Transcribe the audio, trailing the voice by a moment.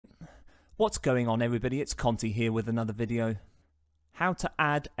What's going on, everybody? It's Conti here with another video. How to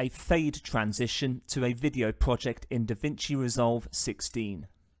add a fade transition to a video project in DaVinci Resolve 16.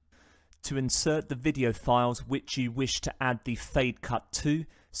 To insert the video files which you wish to add the fade cut to,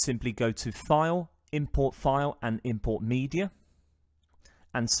 simply go to File, and Import Media,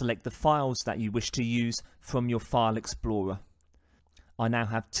 and select the files that you wish to use from your File Explorer. I now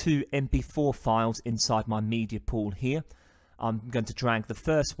have two MP4 files inside my media pool here. I'm going to drag the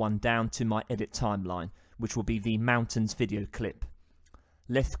first one down to my edit timeline, which will be the mountains video clip.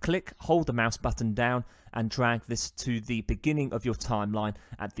 Left click, hold the mouse button down and drag this to the beginning of your timeline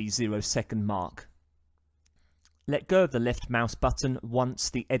at the 0-second mark. Let go of the left mouse button once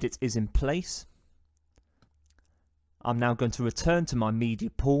the edit is in place. I'm now going to return to my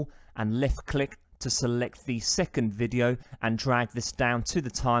media pool and left click to select the second video and drag this down to the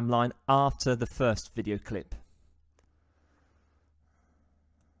timeline after the first video clip.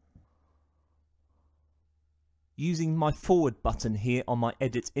 Using my forward button here on my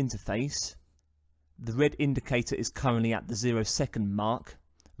edit interface, the red indicator is currently at the 0-second mark,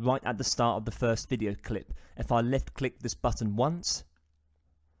 right at the start of the first video clip. If I left click this button once,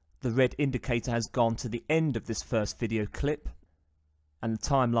 the red indicator has gone to the end of this first video clip, and the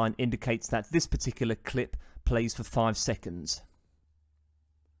timeline indicates that this particular clip plays for 5 seconds.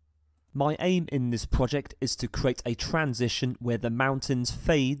 My aim in this project is to create a transition where the mountains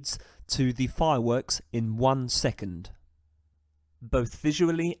fades to the fireworks in 1 second, both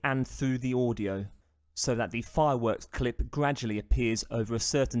visually and through the audio, so that the fireworks clip gradually appears over a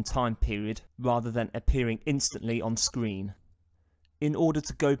certain time period rather than appearing instantly on screen. In order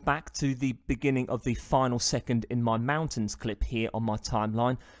to go back to the beginning of the final second in my mountains clip here on my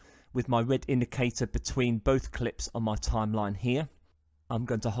timeline, with my red indicator between both clips on my timeline here, I'm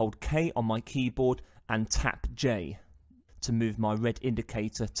going to hold K on my keyboard and tap J to move my red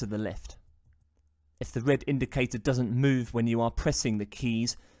indicator to the left. If the red indicator doesn't move when you are pressing the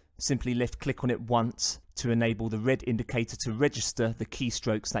keys, simply left click on it once to enable the red indicator to register the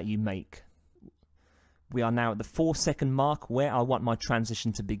keystrokes that you make. We are now at the 4-second mark where I want my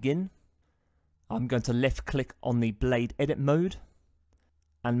transition to begin. I'm going to left click on the blade edit mode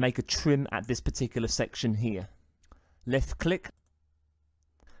and make a trim at this particular section here. Left click.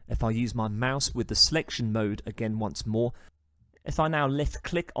 If I use my mouse with the selection mode again once more, if I now left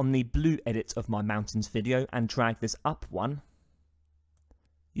click on the blue edit of my mountains video and drag this up one,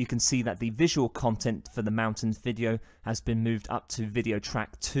 you can see that the visual content for the mountains video has been moved up to video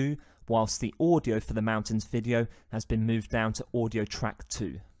track 2, whilst the audio for the mountains video has been moved down to audio track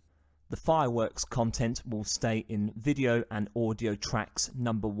 2. The fireworks content will stay in video and audio tracks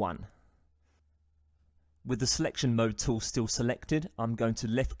number 1. With the selection mode tool still selected, I'm going to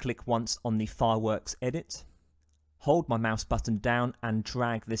left click once on the fireworks edit, hold my mouse button down and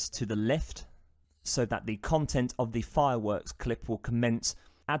drag this to the left so that the content of the fireworks clip will commence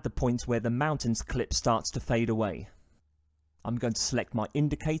at the point where the mountains clip starts to fade away. I'm going to select my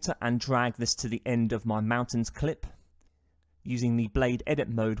indicator and drag this to the end of my mountains clip. Using the blade edit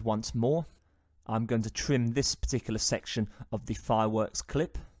mode once more, I'm going to trim this particular section of the fireworks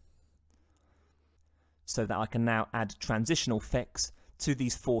clip so that I can now add transitional effects to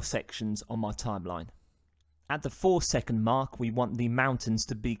these 4 sections on my timeline. At the 4-second mark, we want the mountains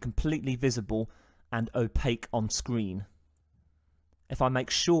to be completely visible and opaque on screen. If I make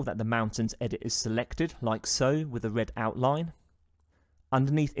sure that the mountains edit is selected, like so, with a red outline,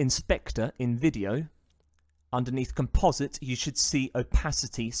 underneath Inspector in Video, underneath Composite, you should see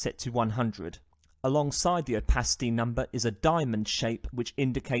Opacity set to 100. Alongside the opacity number is a diamond shape which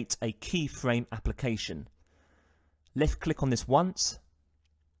indicates a keyframe application. Left click on this once,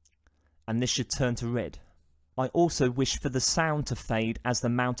 and this should turn to red. I also wish for the sound to fade as the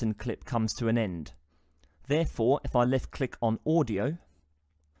mountain clip comes to an end. Therefore, if I left click on Audio,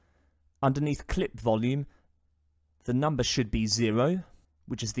 underneath Clip Volume, the number should be 0,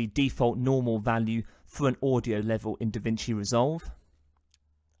 which is the default normal value for an audio level in DaVinci Resolve.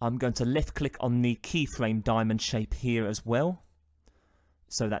 I'm going to left click on the keyframe diamond shape here as well,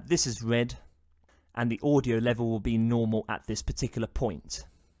 so that this is red and the audio level will be normal at this particular point.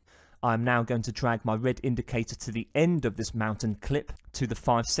 I'm now going to drag my red indicator to the end of this mountain clip to the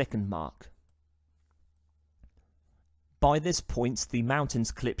 5-second mark. By this point, the mountains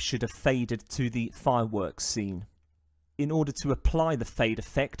clip should have faded to the fireworks scene. In order to apply the fade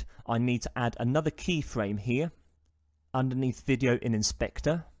effect, I need to add another keyframe here, underneath Video in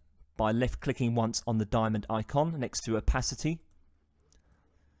Inspector, by left clicking once on the diamond icon next to opacity.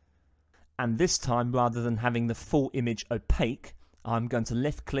 And this time, rather than having the full image opaque, I'm going to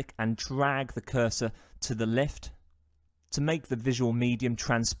left click and drag the cursor to the left to make the visual medium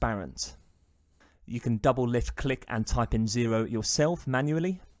transparent. You can double left click and type in 0 yourself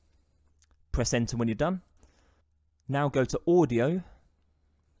manually. Press enter when you're done. Now go to audio,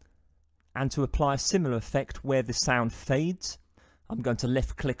 and to apply a similar effect where the sound fades, I'm going to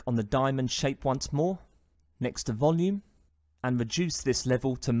left click on the diamond shape once more, next to volume, and reduce this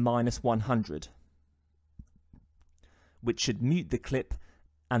level to -100, which should mute the clip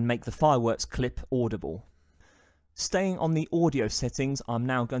and make the fireworks clip audible. Staying on the audio settings, I'm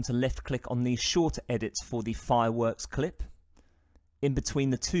now going to left click on the shorter edits for the fireworks clip, in between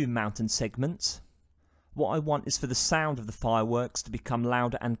the two mountain segments. What I want is for the sound of the fireworks to become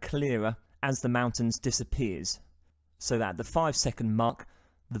louder and clearer as the mountains disappears, so that at the 5-second mark,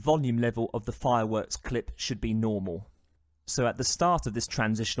 the volume level of the fireworks clip should be normal. So at the start of this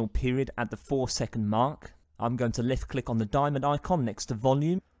transitional period, at the 4-second mark, I'm going to left click on the diamond icon next to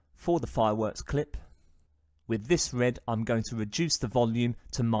volume for the fireworks clip. With this red, I'm going to reduce the volume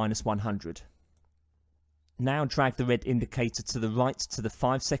to -100. Now drag the red indicator to the right to the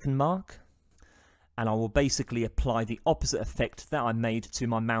 5-second mark, and I will basically apply the opposite effect that I made to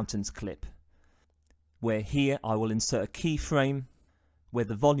my mountains clip, where here I will insert a keyframe where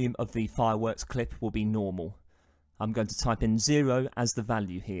the volume of the fireworks clip will be normal. I'm going to type in 0 as the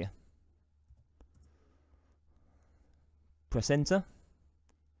value here. Press enter.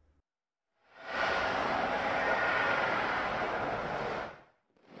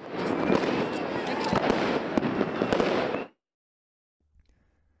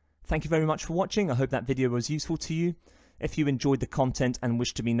 Thank you very much for watching. I hope that video was useful to you. If you enjoyed the content and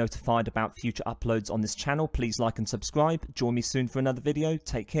wish to be notified about future uploads on this channel, please like and subscribe. Join me soon for another video.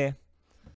 Take care.